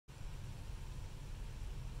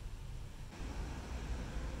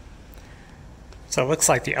So it looks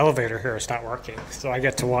like the elevator here is not working. So I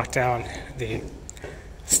get to walk down the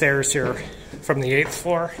stairs here from the 8th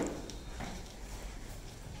floor.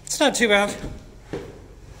 It's not too bad.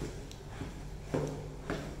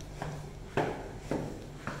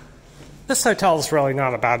 This hotel is really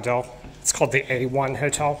not a bad deal. It's called the A1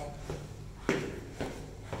 Hotel.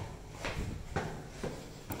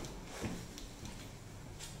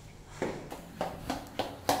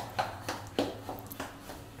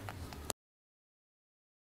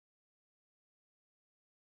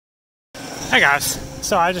 Hey guys,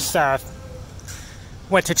 so I just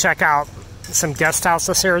went to check out some guest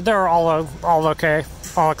houses here. They're all okay,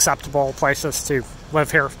 all acceptable places to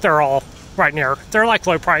live here. They're all right near. They're like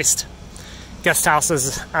low-priced guest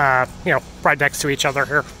houses, you know, right next to each other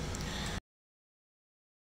here.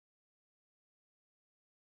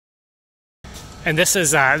 And this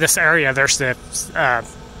is this area. There's the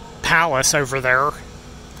palace over there.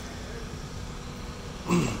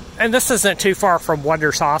 And this isn't too far from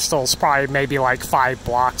Wonders Hostel. It's probably maybe like 5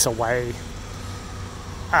 blocks away.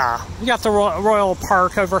 You got the Royal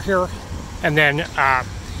Park over here. And then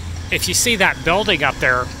if you see that building up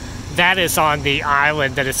there, that is on the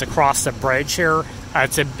island that is across the bridge here.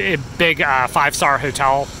 It's a big 5-star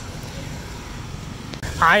hotel.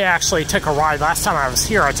 I actually took a ride. Last time I was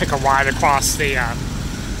here, I took a ride across the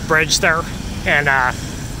bridge there. And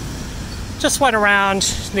just went around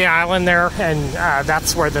the island there, and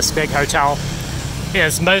that's where this big hotel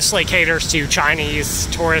is. Mostly caters to Chinese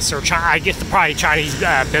tourists, or I guess probably Chinese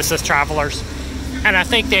business travelers. And I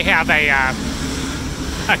think they have a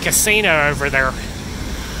casino over there,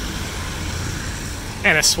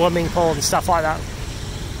 and a swimming pool and stuff like that.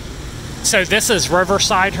 So this is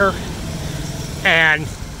Riverside here, and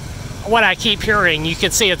what I keep hearing, you can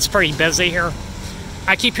see it's pretty busy here.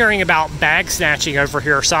 I keep hearing about bag snatching over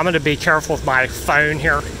here, so I'm going to be careful with my phone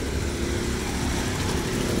here.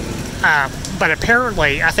 But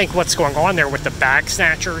apparently, I think what's going on there with the bag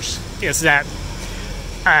snatchers is that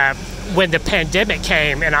when the pandemic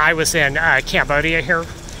came and I was in Cambodia here,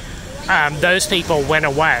 those people went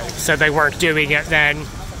away, so they weren't doing it then.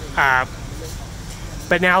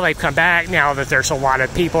 But now they've come back, now that there's a lot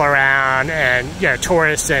of people around, and you know,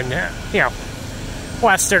 tourists and you know,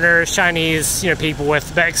 Westerners, Chinese, you know, people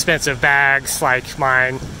with expensive bags like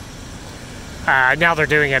mine. Now they're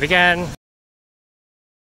doing it again.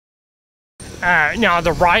 Now on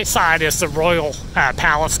the right side is the Royal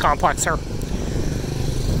Palace complex here.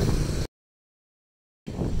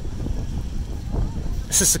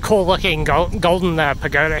 This is a cool looking golden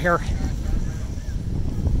pagoda here.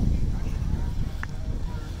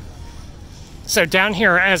 So down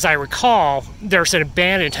here, as I recall, there's an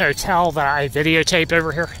abandoned hotel that I videotaped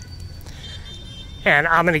over here. And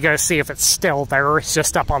I'm going to go see if it's still there. It's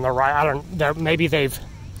just up on the right. I don't know. Maybe they've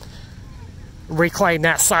reclaimed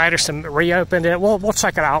that site or reopened it. We'll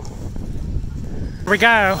check it out. Here we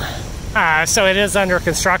go. So it is under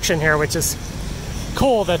construction here, which is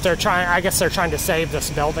cool that they're trying. I guess they're trying to save this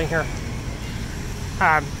building here.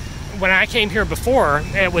 When I came here before,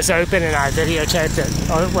 it was open and I videotaped it.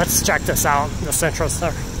 Oh, let's check this out, this entrance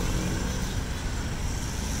there.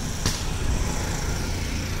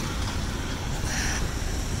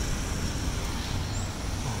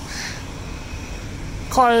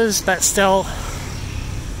 Closed, but still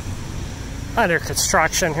under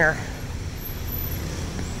construction here.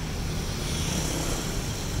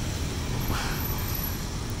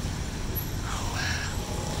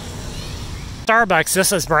 Starbucks,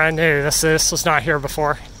 this is brand new. This was not here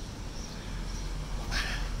before.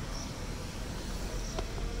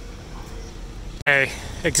 A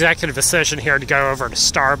executive decision here to go over to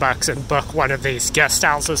Starbucks and book one of these guest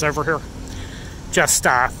houses over here. Just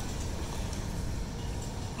I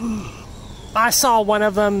saw one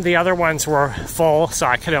of them. The other ones were full, so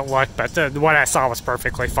I couldn't look, but the one I saw was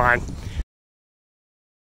perfectly fine.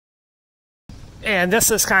 And this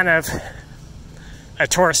is kind of a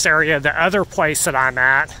tourist area. The other place that I'm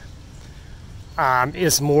at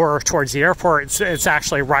is more towards the airport. It's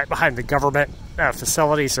actually right behind the government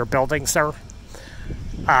facilities or buildings there.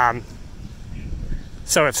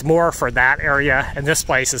 So it's more for that area, and this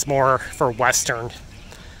place is more for Western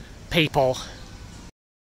people.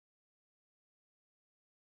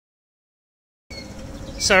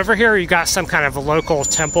 So over here you got some kind of a local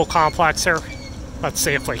temple complex here. Let's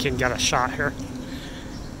see if we can get a shot here.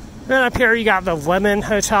 Then up here you got the Lemon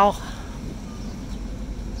Hotel.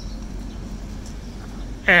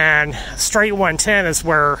 And Street 110 is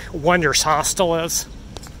where Wonders Hostel is.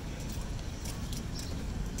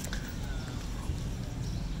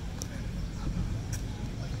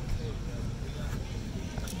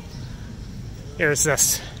 Here's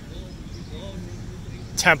this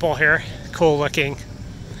temple here. Cool looking.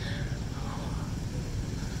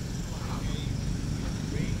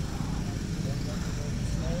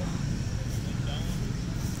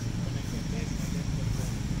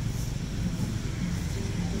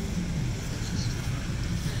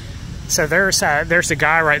 So there's a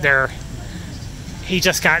guy right there. He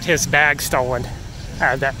just got his bag stolen.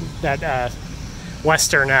 That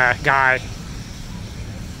Western guy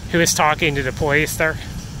who was talking to the police there.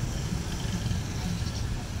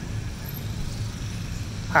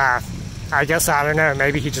 I guess, I don't know,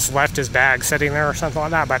 maybe he just left his bag sitting there or something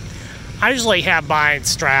like that, but I usually have mine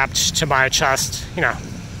strapped to my chest, you know,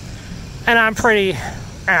 and I'm pretty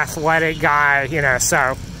athletic guy, you know,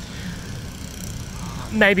 so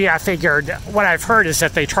maybe I figured, what I've heard is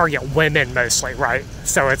that they target women mostly, right?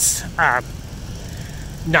 So it's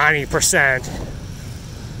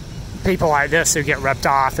 90% people like this who get ripped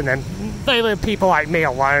off, and then they leave people like me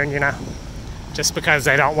alone, you know, just because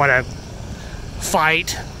they don't want to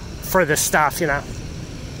fight for this stuff, you know.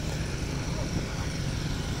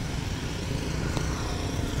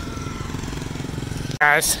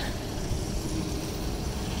 Guys,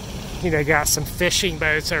 you know, got some fishing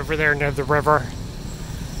boats over there near the river.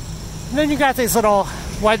 And then you got these little,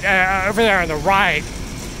 over there on the right,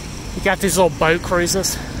 you got these little boat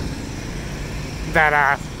cruises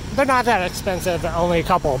that, they're not that expensive, only a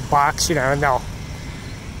couple of bucks, you know, and they'll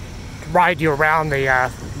ride you around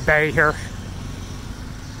the bay here.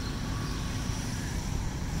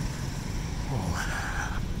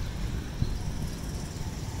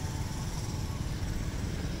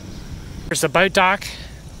 There's a boat dock,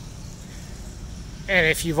 and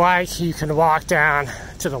if you like, you can walk down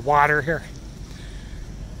to the water here.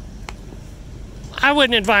 I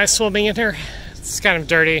wouldn't advise swimming in here. It's kind of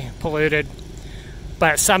dirty, polluted,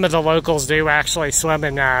 but some of the locals do actually swim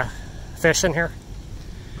and fish in here.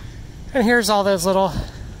 And here's all those little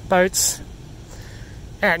boats.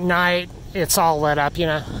 At night, it's all lit up, you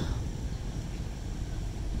know.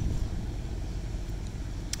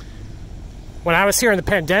 When I was here in the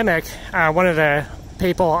pandemic, one of the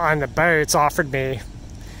people on the boats offered me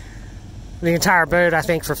the entire boat, I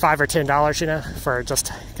think, for $5 or $10, you know, for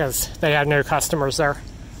just because they had no customers there.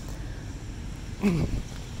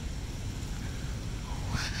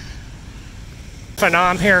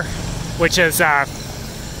 Phnom here, which is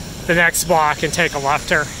the next block, and take a left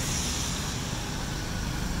here.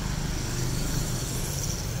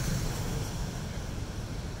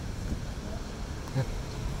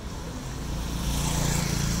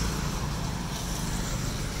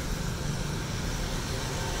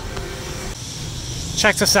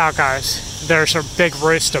 Check this out, guys. There's a big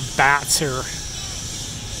roost of bats here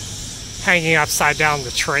hanging upside down the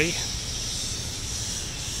tree.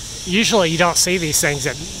 Usually you don't see these things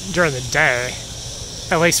during the day,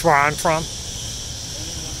 at least where I'm from.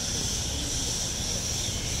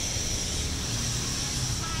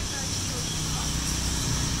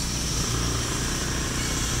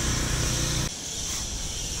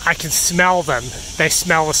 I can smell them. They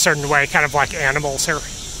smell a certain way, kind of like animals here.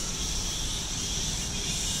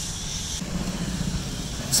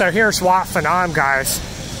 So here's Wat Phnom, guys.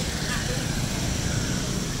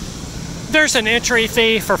 There's an entry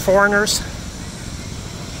fee for foreigners.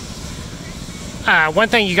 One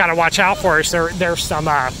thing you got to watch out for is there's some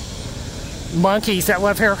monkeys that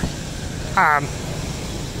live here,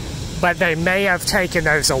 but they may have taken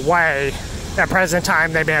those away. At present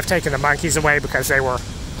time, they may have taken the monkeys away because they were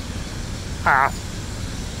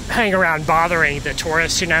hanging around bothering the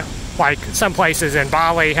tourists, you know, like some places in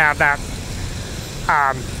Bali have that.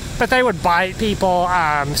 But they would bite people,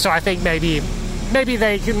 so I think maybe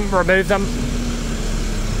they can remove them.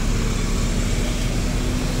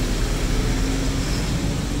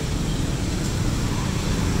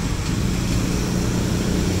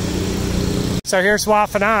 So here's Wat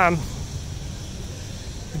Phnom.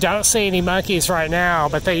 Don't see any monkeys right now,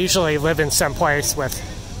 but they usually live in some place with,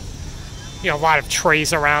 you know, a lot of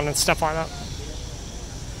trees around and stuff like that.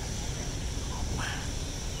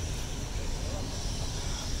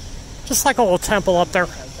 Just like a little temple up there.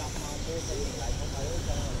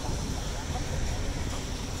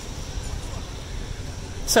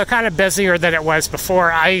 So kind of busier than it was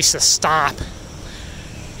before. I used to stop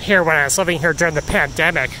here when I was living here during the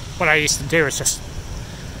pandemic. What I used to do is just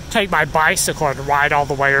take my bicycle and ride all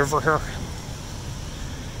the way over here.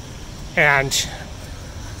 And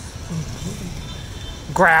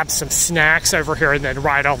grab some snacks over here and then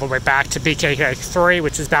ride all the way back to BKK 3,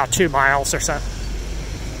 which is about 2 miles or so.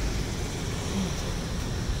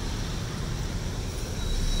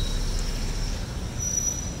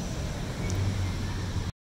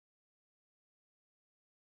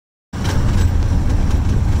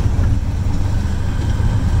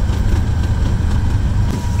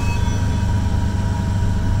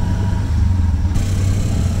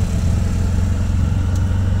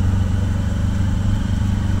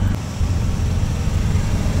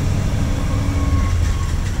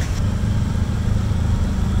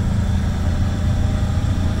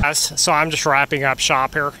 guys, so I'm just wrapping up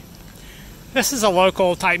shop here. This is a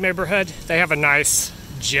local type neighborhood. They have a nice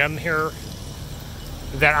gym here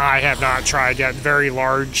that I have not tried yet. Very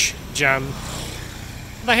large gym.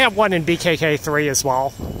 They have one in BKK3 as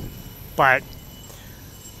well, but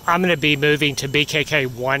I'm going to be moving to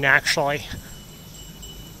BKK1 actually.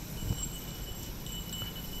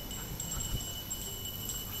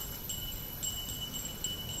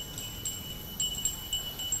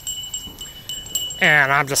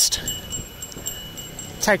 And I'm just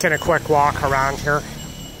taking a quick walk around here.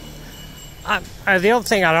 The other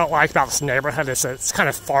thing I don't like about this neighborhood is that it's kind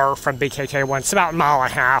of far from BKK1. It's about a mile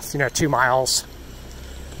and a half, 2 miles.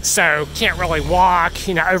 So can't really walk.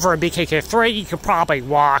 Over in BKK3, you could probably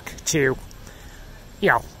walk to,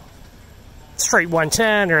 Street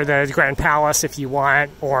 110 or the Grand Palace if you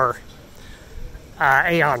want, or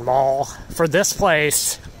Aeon Mall. For this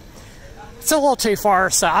place, it's a little too far,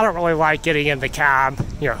 so I don't really like getting in the cab,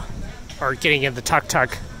 or getting in the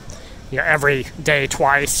tuk-tuk, every day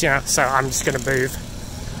twice, so I'm just going to move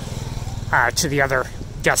to the other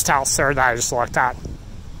guest house there that I just looked at.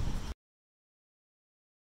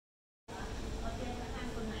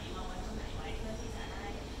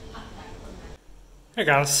 Hey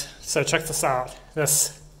guys, so check this out.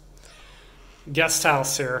 This guest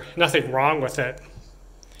house here, nothing wrong with it.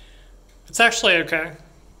 It's actually okay.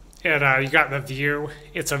 And you got the view.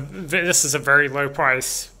 This is a very low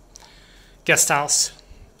price guest house.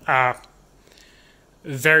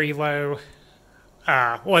 Very low.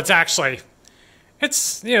 Well, it's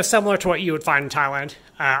similar to what you would find in Thailand.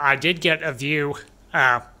 I did get a view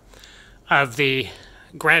of the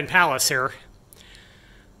Grand Palace here.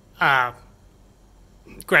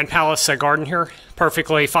 Grand Palace garden here,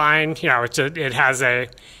 perfectly fine. It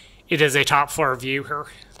is a top floor view here.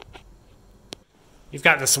 You've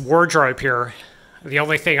got this wardrobe here. The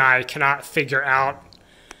only thing I cannot figure out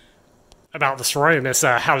about this room is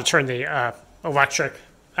how to turn the electric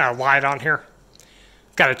light on here.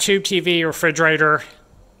 Got a tube TV, refrigerator,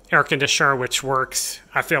 air conditioner, which works.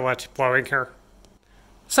 I feel it blowing here.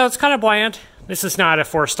 So it's kind of bland. This is not a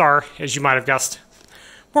 4-star, as you might have guessed.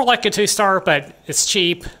 More like a 2-star, but it's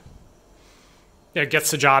cheap. It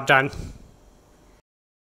gets the job done.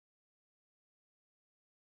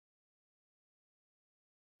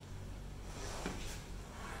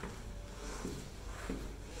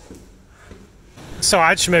 So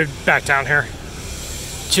I just moved back down here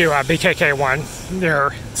to BKK1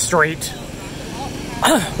 near Street.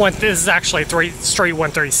 This is actually Street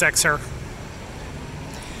 136 here.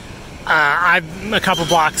 I'm a couple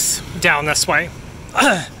blocks down this way.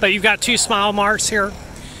 But you've got 2 smile marks here.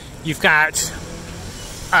 You've got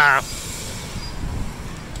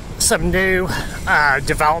some new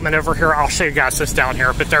development over here. I'll show you guys this down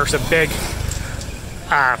here, but there's a big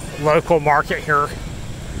local market here.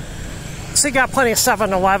 So you got plenty of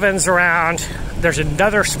 7-Elevens around. There's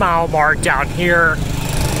another Smile Mart down here.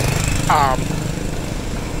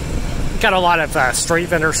 Got a lot of street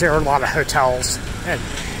vendors here, a lot of hotels. And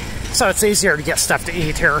so it's easier to get stuff to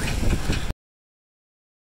eat here.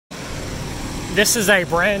 This is a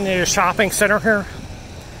brand new shopping center here.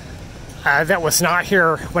 That was not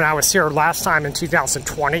here when I was here last time in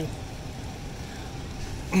 2020.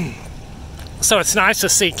 So it's nice to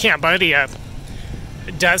see Cambodia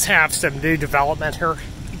does have some new development here.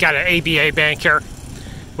 Got an ABA bank here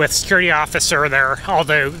with security officer there,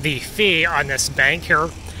 although the fee on this bank here,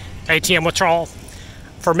 ATM withdrawal,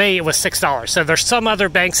 for me it was $6. So there's some other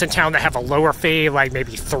banks in town that have a lower fee, like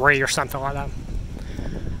maybe $3 or something like that.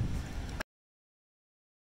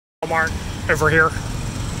 Walmart over here.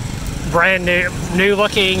 Brand new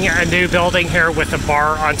looking, a new building here with a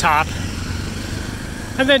bar on top.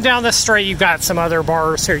 And then down the street, you've got some other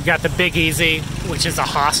bars here. You got the Big Easy, which is a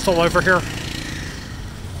hostel over here.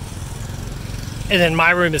 And then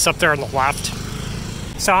my room is up there on the left.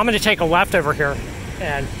 So I'm going to take a left over here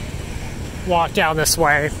and walk down this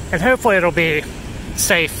way. And hopefully it'll be a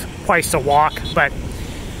safe place to walk. But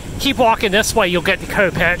keep walking this way, you'll get to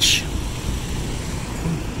Ko Pich.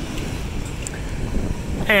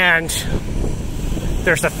 And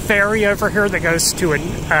there's a ferry over here that goes to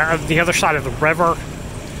the other side of the river.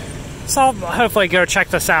 So I'll hopefully go check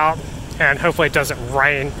this out, and hopefully it doesn't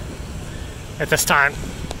rain at this time.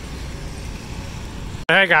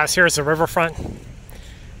 Hey guys, here's the riverfront.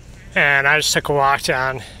 And I just took a walk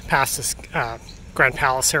down past this Grand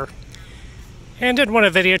Palace here. And didn't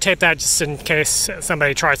want to videotape that just in case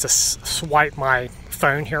somebody tries to swipe my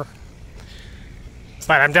phone here.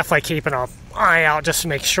 But I'm definitely keeping an eye out just to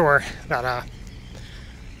make sure that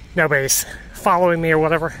nobody's following me or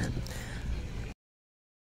whatever.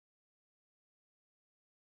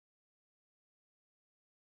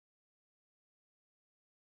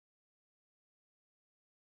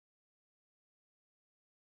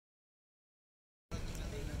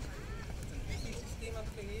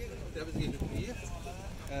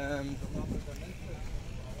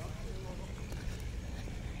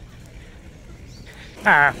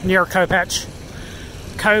 Near Pich.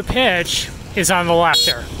 Pich is on the left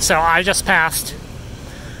here. So I just passed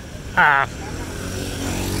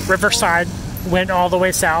Riverside, went all the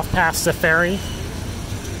way south past the ferry,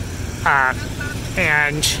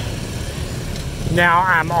 and now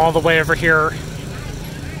I'm all the way over here.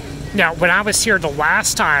 Now, when I was here the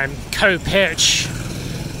last time, Pich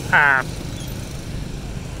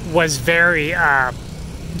was very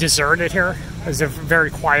deserted here. It was very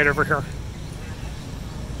quiet over here.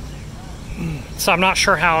 So I'm not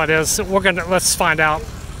sure how it is. Let's find out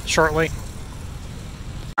shortly.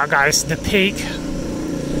 Now guys, the Peak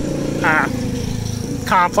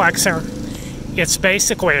complex here, it's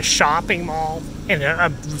basically a shopping mall and a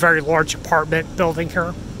very large apartment building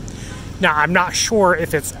here. Now I'm not sure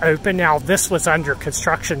if it's open now. This was under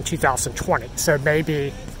construction in 2020, so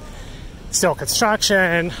maybe still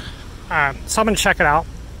construction. So I'm gonna check it out.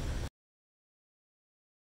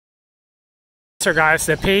 So guys,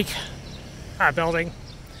 the Peak building,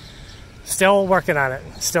 still working on it,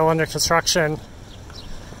 still under construction.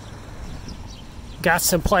 Got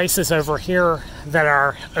some places over here that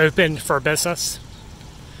are open for business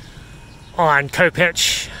on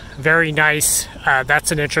Pich. Very nice.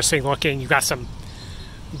 That's an interesting looking. You got some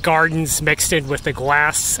gardens mixed in with the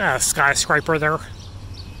glass skyscraper there.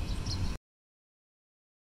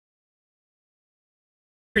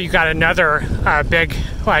 You got another big,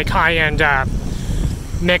 like, high-end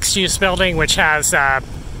mixed-use building, which has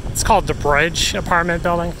it's called the Bridge apartment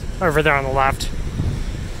building over there on the left.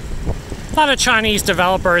 A lot of Chinese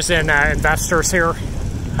developers and investors here.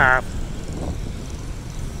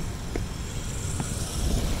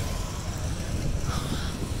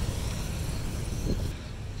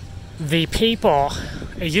 The people,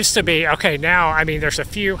 it used to be, okay, now, I mean, there's a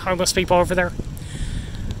few homeless people over there.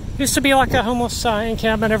 Used to be like a homeless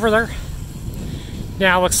encampment over there.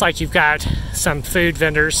 Now it looks like you've got some food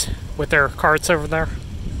vendors with their carts over there.